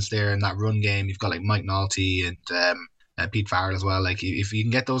offense there in that run game. You've got like Mike Nolte and Pete Farrell as well. Like if you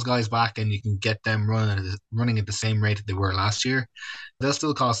can get those guys back and you can get them running at the same rate that they were last year, they'll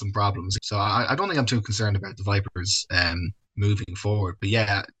still cause some problems. So I don't think I'm too concerned about the Vipers moving forward. But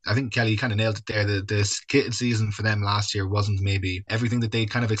yeah, I think Kelly kind of nailed it there. The skated season for them last year wasn't maybe everything that they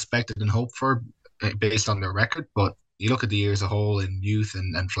kind of expected and hoped for based on their record, but you look at the year as a whole in youth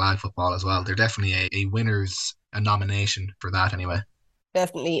and flag football as well, they're definitely a winners, a nomination for that anyway.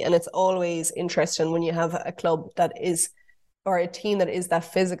 Definitely. And it's always interesting when you have a club that is, or a team that is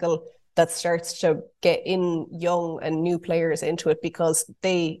that physical, that starts to get in young and new players into it, because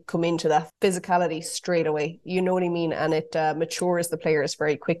they come into that physicality straight away. You know what I mean? And it matures the players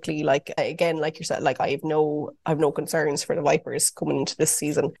very quickly. Like, again, like you said, like I have no concerns for the Vipers coming into this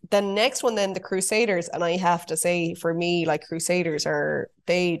season. The next one, then, the Crusaders. And I have to say, for me, like, Crusaders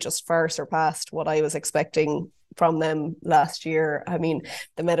they just far surpassed what I was expecting from them last year. I mean,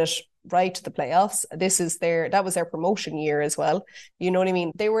 they made it right to the playoffs. That was their promotion year as well. You know what I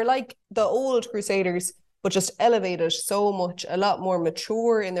mean? They were like the old Crusaders, but just elevated so much, a lot more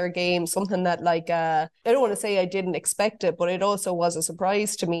mature in their game, something that, like, I don't want to say I didn't expect it, but it also was a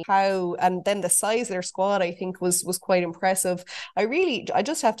surprise to me and then the size of their squad, I think, was quite impressive. I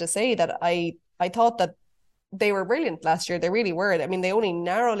just have to say that I thought that they were brilliant last year. They really were. I mean, they only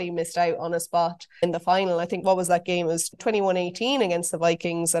narrowly missed out on a spot in the final. I think, what was that game? It was 21-18 against the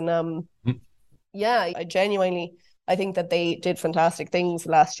Vikings. And yeah, I think that they did fantastic things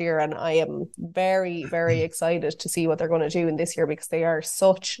last year. And I am very, very excited to see what they're going to do in this year, because they are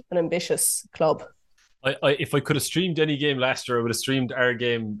such an ambitious club. If I could have streamed any game last year, I would have streamed our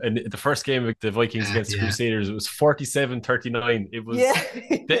game. And the first game of the Vikings against the Crusaders, it was 47-39.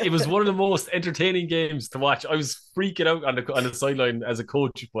 It was one of the most entertaining games to watch. I was freaking out on the sideline as a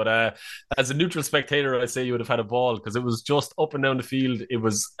coach, but as a neutral spectator, I'd say you would have had a ball, because it was just up and down the field. It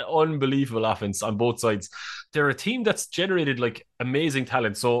was unbelievable offense on both sides. They're a team that's generated like amazing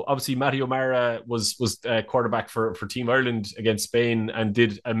talent. So obviously Matty O'Mara was quarterback for Team Ireland against Spain and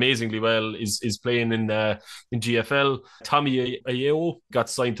did amazingly well. Is playing in GFL. Tommy Ayew got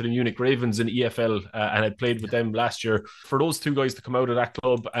signed to the Munich Ravens in EFL and had played with them last year. For those two guys to come out of that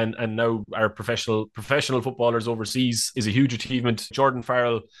club and now are professional footballers overseas is a huge achievement. Jordan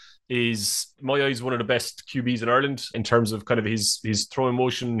Farrell is, in my eyes, one of the best QBs in Ireland in terms of kind of his throwing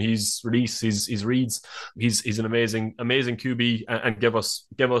motion, his release, his reads. He's an amazing QB and give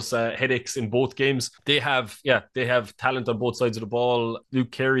us headaches in both games. They have talent on both sides of the ball.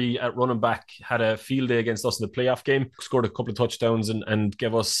 Luke Carey at running back had a field day against us in the playoff game, scored a couple of touchdowns and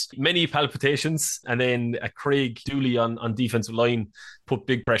gave us many palpitations. And then Craig Dooley on defensive line put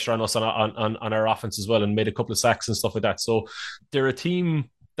big pressure on us on our offense as well and made a couple of sacks and stuff like that. So they're a team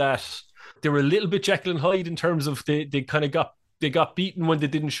that they were a little bit Jekyll and Hyde in terms of they kind of got beaten when they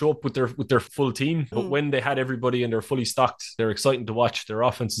didn't show up with their full team, but when they had everybody and they're fully stocked, they're exciting to watch. Their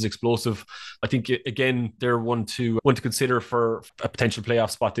offense is explosive. I think again they're one to consider for a potential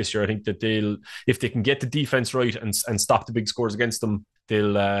playoff spot this year. I think that if they can get the defense right and stop the big scores against them,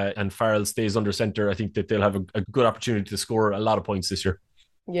 and Farrell stays under center, I think that they'll have a good opportunity to score a lot of points this year.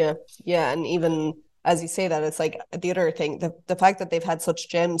 Yeah, and even as you say that, it's like the other thing, the fact that they've had such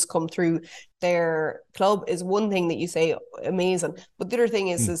gems come through their club is one thing that you say amazing, but the other thing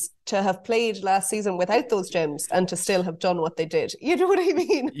is to have played last season without those gems and to still have done what they did. You know what I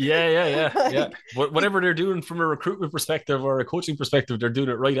mean? Yeah. Whatever they're doing from a recruitment perspective or a coaching perspective, they're doing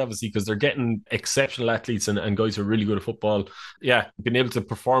it right, obviously, because they're getting exceptional athletes and guys who are really good at football. Yeah, being able to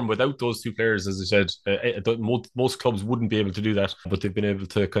perform without those two players, as I said, most clubs wouldn't be able to do that, but they've been able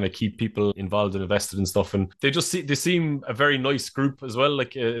to kind of keep people involved and invested and stuff. And they seem a very nice group as well.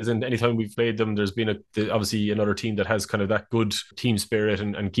 Like, as in anytime we've played them, there's been obviously another team that has kind of that good team spirit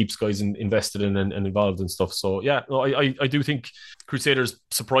and keeps guys invested in and involved and stuff. So yeah, no, I do think Crusaders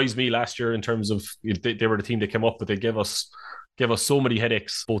surprised me last year in terms of they were the team that came up, but they gave us so many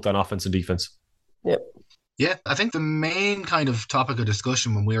headaches both on offense and defense. Yep. Yeah, I think the main kind of topic of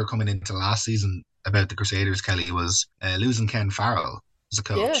discussion when we were coming into last season about the Crusaders, Kelly, was losing Ken Farrell as a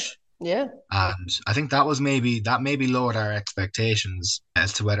coach. Yeah. And I think that maybe lowered our expectations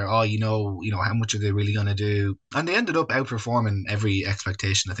as to whether, how much are they really going to do? And they ended up outperforming every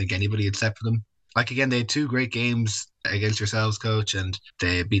expectation I think anybody had set for them. Like, again, they had two great games against yourselves, coach, and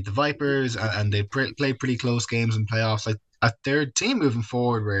they beat the Vipers and they played pretty close games in playoffs. Like, at their team moving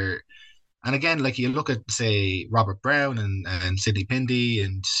forward. Where, and again, like you look at say Robert Brown and Sidney Pindy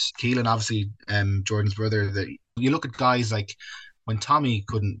and Keelan, obviously, Jordan's brother. That you look at guys like when Tommy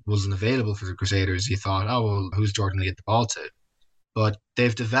wasn't available for the Crusaders, you thought, oh well, who's Jordan to get the ball to? But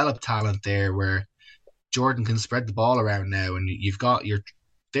they've developed talent there where Jordan can spread the ball around now, and you're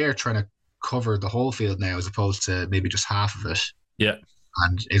there trying to cover the whole field now as opposed to maybe just half of it. Yeah.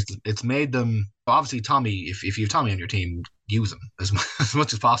 And it's made them, obviously Tommy, if you have Tommy on your team, use him as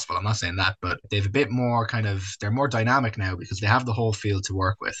much as possible. I'm not saying that, but they've a bit more they're more dynamic now because they have the whole field to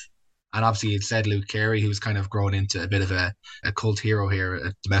work with. And obviously it said Luke Carey, who's kind of grown into a bit of a cult hero here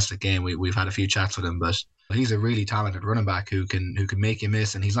at domestic game. We've had a few chats with him, but he's a really talented running back who can make you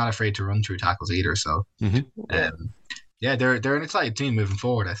miss, and he's not afraid to run through tackles either. So yeah, they're an excited team moving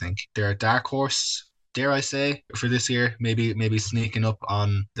forward. I think they're a dark horse, dare I say, for this year. Maybe sneaking up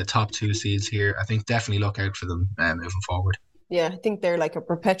on the top 2 seeds here. I think definitely look out for them moving forward. Yeah, I think they're like a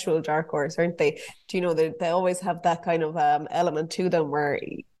perpetual dark horse, aren't they? Do you know, they always have that kind of element to them where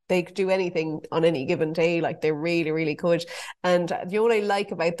they could do anything on any given day. Like they really, really could. And the only I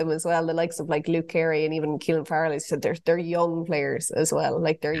like about them as well, the likes of like Luke Carey and even Keelan Farrell, is that they're young players as well.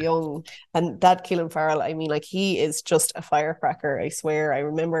 Like they're young. And that Keelan Farrell, I mean, like he is just a firecracker, I swear. I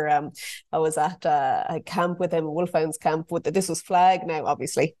remember I was at a camp with him, Wolfhounds camp. This was flag now,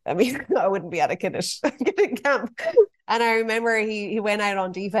 obviously. I mean, I wouldn't be at a kiddish camp. And I remember he went out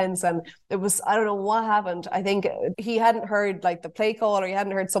on defense, and it was, I don't know what happened. I think he hadn't heard like the play call, or he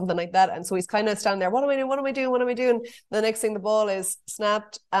hadn't heard something like that. And so he's kind of standing there, what am I doing? What am I doing? What am I doing? The next thing, the ball is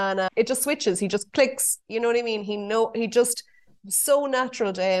snapped, and it just switches. He just clicks. You know what I mean? He just so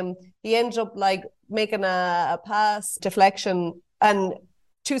natural to him. He ended up like making a pass deflection, and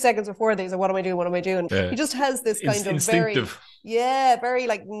 2 seconds before these are, what am I doing? What am I doing? Yeah. He just has this kind of instinctive. Very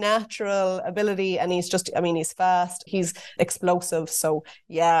like natural ability, and he's fast, he's explosive. So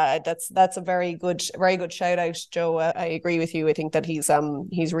yeah, that's a very good shout out, Joe. I agree with you. I think that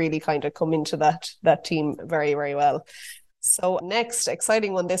he's really kind of come into that team very, very well. So next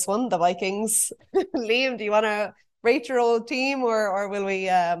exciting one, this one, the Vikings. Liam, do you want to rate your old team, or will we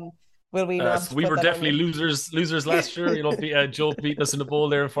not? So we were definitely losers last year. You know, Joe beat us in the bowl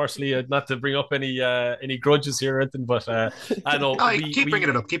there. Unfortunately, not to bring up any grudges here or anything, but I know. Keep bringing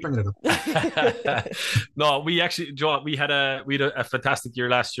it up. No, we actually, Joe, we had a fantastic year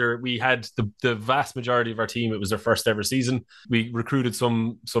last year. We had the vast majority of our team. It was their first ever season. We recruited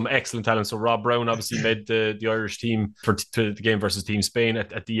some excellent talent. So Rob Brown obviously made the Irish team to the game versus Team Spain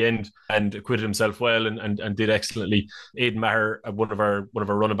at the end, and acquitted himself well and did excellently. Aidan Maher, one of our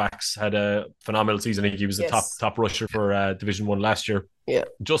running backs, had a phenomenal season. I think he was the top rusher for Division 1 last year. Yeah.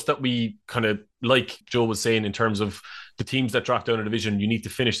 Just that we kind of, like Joe was saying, in terms of the teams that drop down a division, you need to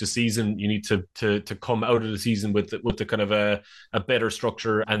finish the season. You need to come out of the season with the kind of a better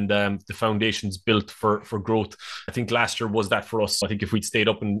structure and the foundations built for growth. I think last year was that for us. I think if we'd stayed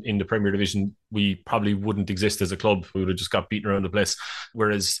up in the Premier Division, we probably wouldn't exist as a club. We would have just got beaten around the place.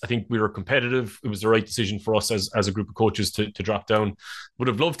 Whereas I think we were competitive. It was the right decision for us as a group of coaches to drop down. Would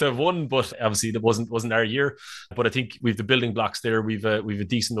have loved to have won, but obviously that wasn't our year. But I think we've the building blocks there. We've a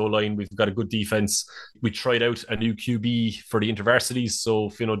decent O-line. We've got a good defense. We tried out a new QB for the intervarsities. So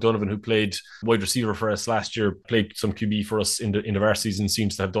Finn O'Donovan, who played wide receiver for us last year, played some QB for us in the varsities and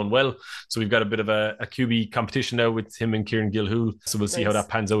seems to have done well. So we've got a bit of a QB competition now with him and Kieran Gilhoo. So we'll see how that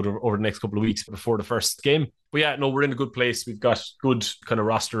pans out over the next couple of weeks before the first game. But yeah, no, we're in a good place. We've got good kind of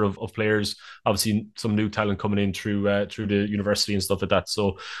roster of players. Obviously, some new talent coming in through the university and stuff like that.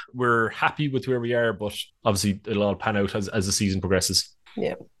 So we're happy with where we are, but obviously it'll all pan out as the season progresses.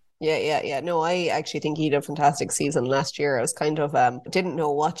 Yeah. No, I actually think he did a fantastic season last year. I was kind of didn't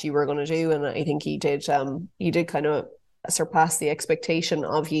know what you were going to do, and I think he did kind of surpass the expectation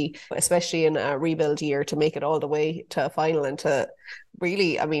of you, especially in a rebuild year, to make it all the way to a final and to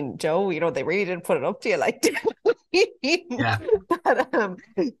really, I mean, Joe, you know, they really did put it up to you, like. Yeah.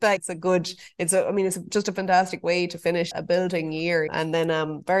 But it's just a fantastic way to finish a building year. And then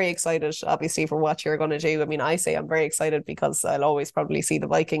I'm very excited, obviously, for what you're going to do. I mean, I say I'm very excited because I'll always probably see the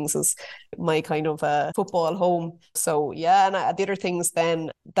Vikings as my kind of football home. So yeah, and the other things then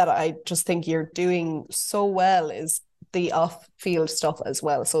that I just think you're doing so well is the off-field stuff as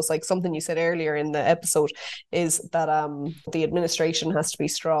well. So it's like something you said earlier in the episode is that the administration has to be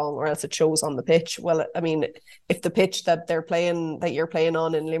strong or else it shows on the pitch. Well, I mean, if the pitch that you're playing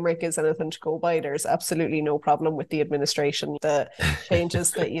on in Limerick is anything to go by, there's absolutely no problem with the administration. The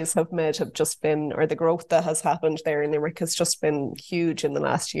changes that you have made have just been, or the growth that has happened there in Limerick has just been huge in the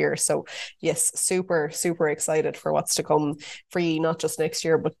last year. So yes, super, super excited for what's to come for you, not just next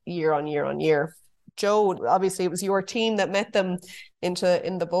year, but year on year on year. Joe, obviously it was your team that met them in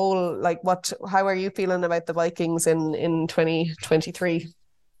the bowl. Like, how are you feeling about the Vikings in 2023?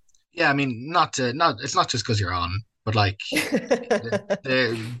 Yeah, I mean, it's not just because you're on, but like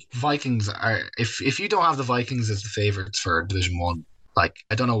the Vikings are. If you don't have the Vikings as the favorites for Division One, like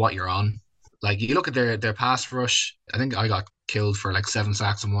I don't know what you're on. Like you look at their pass rush. I think I got killed for like 7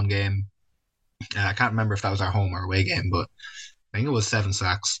 sacks in one game. I can't remember if that was our home or away game, but I think it was 7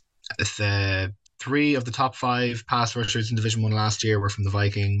 sacks. The three of the top five pass rushers in Division One last year were from the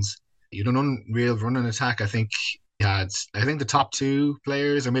Vikings. You don't unreal running attack. I think the top two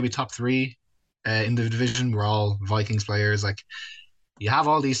players or maybe top three in the division were all Vikings players. Like you have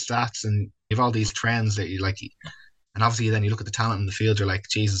all these stats and you have all these trends that you like, and obviously then you look at the talent in the field. You're like,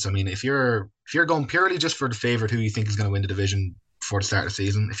 Jesus. I mean, if you're going purely just for the favorite, who you think is going to win the division before the start of the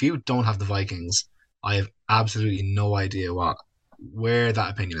season, if you don't have the Vikings, I have absolutely no idea where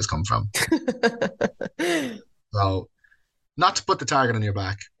that opinion has come from. So, not to put the target on your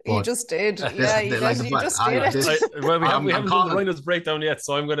back. You just did. Yeah, you just did it. Well, we haven't done the Rhinos breakdown yet,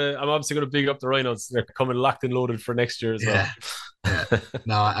 so I'm obviously gonna big up the Rhinos. They're coming locked and loaded for next year as well. Yeah.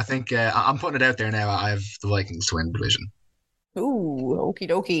 No, I think I'm putting it out there now. I have the Vikings to win division. Ooh, okie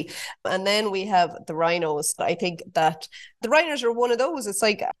dokie. And then we have the Rhinos. I think that the Rhinos are one of those. It's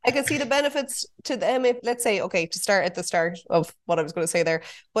like, I can see the benefits to them if, let's say, okay, to start at the start of what I was going to say there,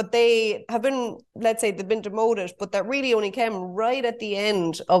 but they have been, let's say they've been demoted, but that really only came right at the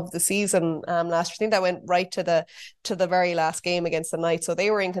end of the season last year. I think that went right to the very last game against the Knights. So they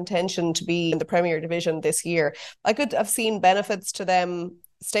were in contention to be in the Premier Division this year. I could have seen benefits to them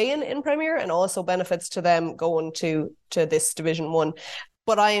staying in Premier and also benefits to them going to this Division 1.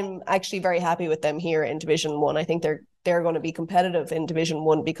 But I'm actually very happy with them here in Division 1. I think they're going to be competitive in Division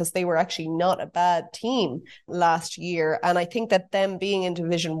 1 because they were actually not a bad team last year. And I think that them being in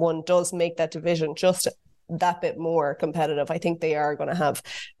Division 1 does make that division just that bit more competitive. I think they are going to have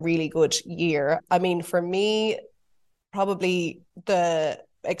really good year. I mean, for me, probably the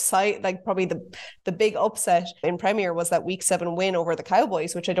big upset in Premier was that Week 7 win over the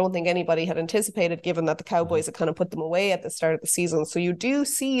Cowboys, which I don't think anybody had anticipated, given that the Cowboys had kind of put them away at the start of the season. So you do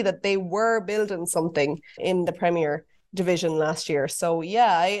see that they were building something in the Premier Division last year. So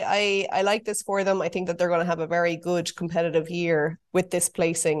yeah, I like this for them. I think that they're going to have a very good competitive year with this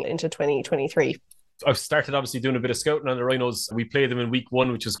placing into 2023. I've started obviously doing a bit of scouting on the Rhinos. We play them in week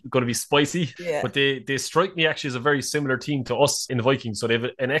 1, which is going to be spicy. Yeah. But they strike me actually as a very similar team to us in the Vikings. So they have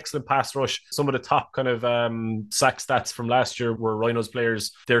an excellent pass rush. Some of the top kind of sack stats from last year were Rhinos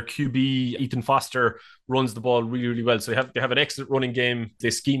players. Their QB, Ethan Foster, runs the ball really, really well. So they have an excellent running game. They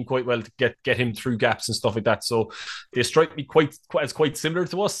scheme quite well to get him through gaps and stuff like that. So they strike me quite similar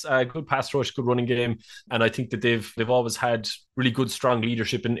to us. Good pass rush, good running game, and I think that they've always had really good, strong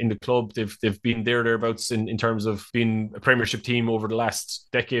leadership in the club. They've been thereabouts in terms of being a Premiership team over the last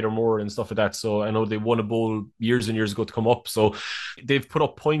decade or more and stuff like that. So I know they won a bowl years and years ago to come up. So they've put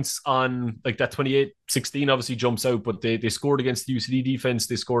up points on like that 28-16 obviously jumps out, but they scored against the UCD defense.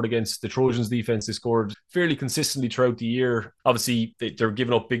 They scored against the Trojans defense. They scored fairly consistently throughout the year. Obviously, they're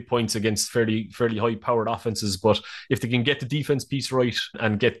giving up big points against fairly high-powered offenses, but if they can get the defense piece right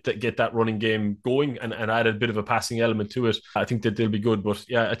and get that running game going and add a bit of a passing element to it, I think that they'll be good. But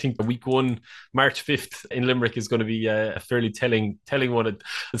yeah, I think week 1, March 5th in Limerick is going to be a fairly telling one.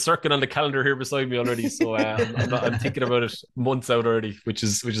 It's circling on the calendar here beside me already, so I'm thinking about it months out already, which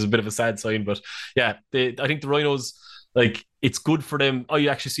is a bit of a sad sign. But yeah, I think the Rhinos, like, it's good for them. I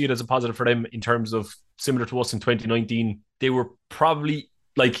actually see it as a positive for them in terms of similar to us in 2019. They were probably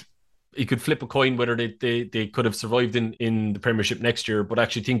like, you could flip a coin whether they could have survived in the Premiership next year, but I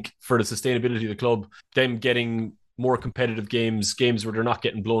actually think for the sustainability of the club, them getting more competitive games where they're not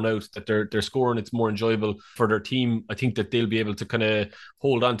getting blown out, that they're scoring, it's more enjoyable for their team. I think that they'll be able to kind of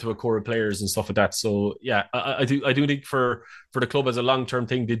hold on to a core of players and stuff like that. So yeah, I do think for the club as a long-term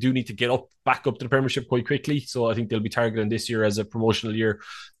thing, they do need to get back up to the Premiership quite quickly. So I think they'll be targeting this year as a promotional year.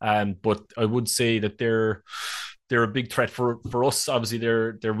 But I would say that they're a big threat for us. Obviously,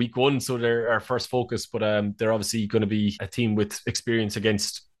 they're week 1, so they're our first focus. But they're obviously going to be a team with experience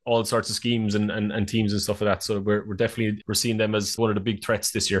against all sorts of schemes and teams and stuff like that. So we're seeing them as one of the big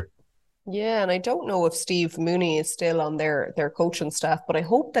threats this year. Yeah, and I don't know if Steve Mooney is still on their coaching staff, but I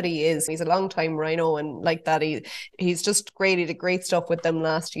hope that he is. He's a long time Rhino, and like that, he's just great. He did great stuff with them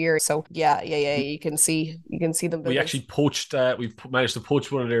last year. So yeah, you can see them. We actually poached. We managed to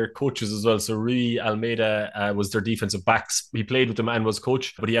poach one of their coaches as well. So Rui Almeida was their defensive backs. He played with them and was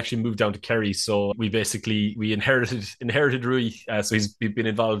coach, but he actually moved down to Kerry. So we inherited Rui. So he's been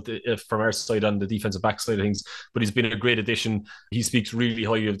involved from our side on the defensive back side of things. But he's been a great addition. He speaks really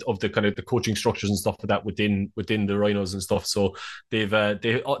high of the kind of of the coaching structures and stuff like that within the Rhinos and stuff. So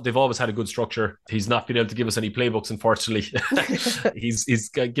they've always had a good structure. He's not been able to give us any playbooks, unfortunately. he's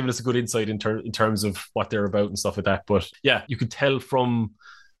given us a good insight in terms of what they're about and stuff like that. But yeah, you could tell from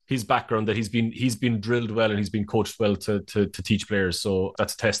his background that he's been drilled well and he's been coached well to teach players. So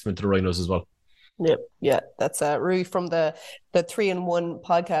that's a testament to the Rhinos as well. Yep. Yeah, that's Rui from the 3-in-1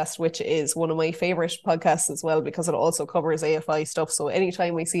 podcast, which is one of my favorite podcasts as well, because it also covers AFI stuff. So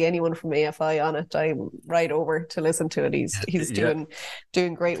anytime we see anyone from AFI on it, I'm right over to listen to it. He's doing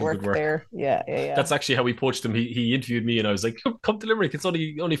great work there. Yeah. That's actually how we poached him. He interviewed me and I was like, come to Limerick. It's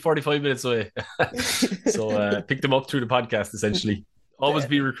only 45 minutes away. So picked him up through the podcast essentially. Always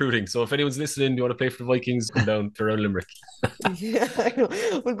be recruiting. So if anyone's listening, you want to play for the Vikings, come down to around Limerick. Yeah, I know.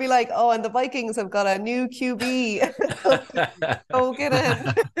 We'll be like, oh, and the Vikings have got a new QB. Oh, get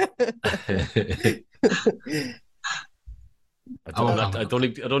in. I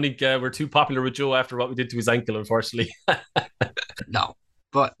don't think we're too popular with Joe after what we did to his ankle, unfortunately. No,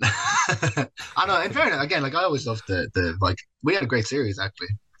 but I know. In fairness, again, like I always loved the Vikings. We had a great series actually.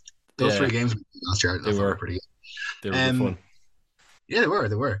 Those 3 games last year, they were pretty good. They were good fun. Yeah, they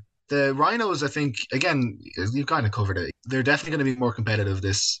were. The Rhinos, I think, again, you kind of covered it. They're definitely going to be more competitive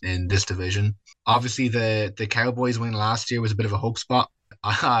in this division. Obviously, the Cowboys win last year was a bit of a hope spot.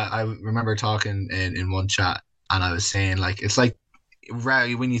 I remember talking in one chat, and I was saying, like, it's like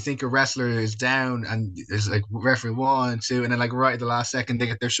when you think a wrestler is down and there's like referee 1, 2, and then like right at the last second they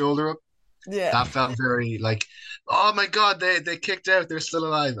get their shoulder up. Yeah, that felt very like, oh my God, they kicked out, they're still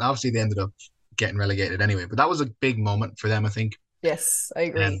alive. Obviously, they ended up getting relegated anyway, but that was a big moment for them, I think. Yes, I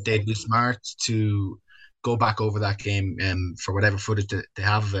agree. And they'd be smart to go back over that game for whatever footage they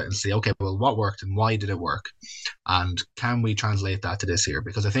have of it and say, okay, well, what worked and why did it work? And can we translate that to this year?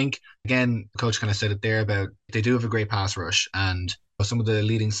 Because I think, again, the coach kind of said it there about they do have a great pass rush, and some of the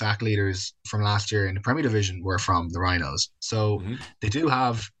leading sack leaders from last year in the Premier Division were from the Rhinos. So they do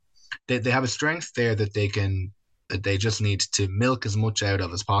have they have a strength there that they just need to milk as much out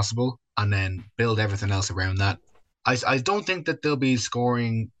of as possible and then build everything else around that. I don't think that they'll be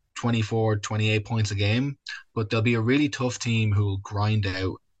scoring 24, 28 points a game, but they'll be a really tough team who will grind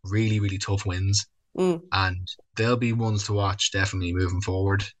out really, really tough wins. And they'll be ones to watch definitely moving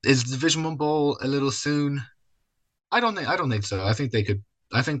forward. Is the Division 1 Bowl a little soon? I don't think so. I think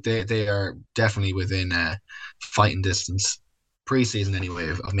they are definitely within fighting distance pre-season anyway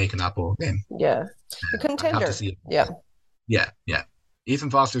of making that bowl game. Yeah. A contender. Yeah.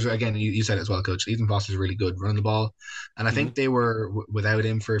 Ethan Foster's, again, you said it as well, Coach. Ethan Foster's really good running the ball. And I think they were without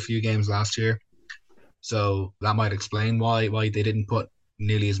him for a few games last year. So that might explain why they didn't put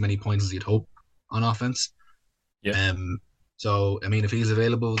nearly as many points as you'd hope on offense. Yeah. So, I mean, if he's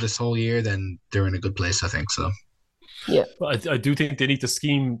available this whole year, then they're in a good place, I think. So. Yeah, but I do think they need to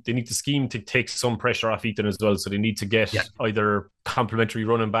scheme. They need to scheme to take some pressure off Ethan as well. So they need to get either complimentary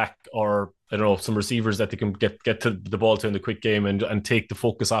running back or, I don't know, some receivers that they can get to the ball to in the quick game and take the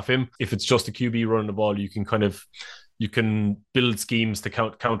focus off him. If it's just a QB running the ball, you can build schemes to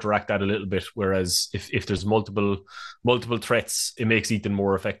counteract that a little bit. Whereas if there's multiple threats, it makes Ethan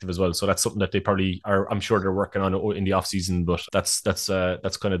more effective as well. So that's something that they probably are. I'm sure they're working on in the off season. But that's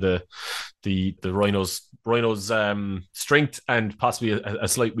kind of the Rhinos' strength and possibly a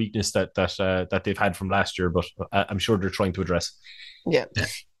slight weakness that they've had from last year. But I'm sure they're trying to address. Yeah.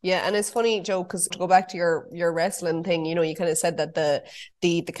 Yeah, and it's funny, Joe, because to go back to your wrestling thing, you know, you kind of said that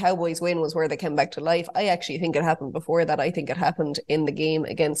the Cowboys win was where they came back to life. I actually think it happened before that. I think it happened in the game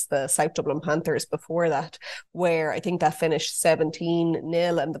against the South Dublin Panthers before that, where I think that finished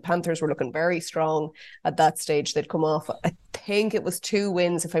 17-0, and the Panthers were looking very strong at that stage. They'd come off, I think it was 2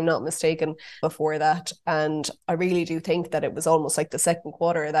 wins, if I'm not mistaken, before that. And I really do think that it was almost like the second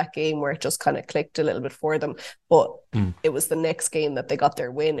quarter of that game where it just kind of clicked a little bit for them. But it was the next game that they got their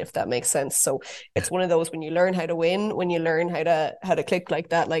win, if that makes sense. So it's one of those, when you learn how to win, when you learn how to click like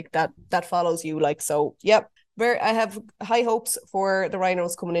that follows you. Like, so yep, I have high hopes for the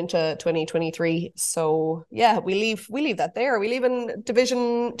Rhinos coming into 2023. So yeah, we leave that there. Are we leaving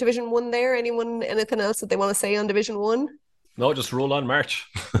Division 1 there? Anything else that they want to say on Division 1? No, just roll on March.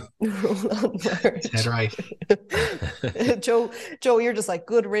 Roll on March. That's right. Joe, you're just like,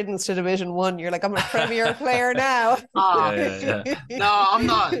 good riddance to Division 1. You're like, I'm a Premier player now. Yeah. No, I'm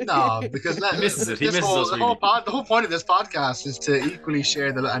not. No, because he misses it. The whole point of this podcast is to equally share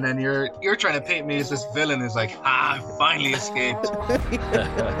and then you're trying to paint me as this villain who's like, I finally escaped.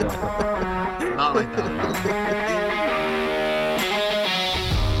 Not like that.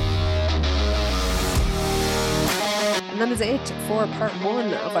 that is it for part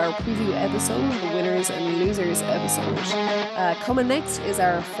 1 of our preview episode, the winners and losers episode. Coming next is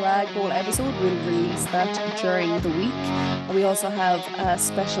our flag bowl episode. We'll release that during the week. And we also have a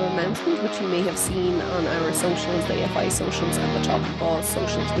special announcement, which you may have seen on our socials, the AFI socials and the Talking Balls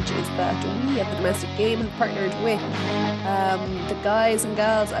socials, which is that we at the Domestic Game have partnered with the guys and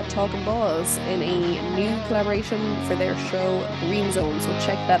gals at Talking Balls in a new collaboration for their show Green Zone. So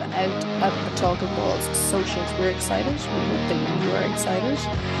check that out at the Talking Balls socials. We're excited. We hope that you are excited.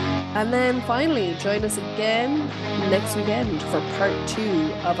 And then finally, join us again next weekend for part 2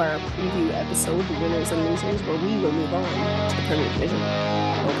 of our preview episode, the winners and losers, where we will move on to the Premier Division.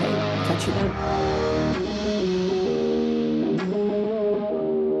 Okay, catch you then.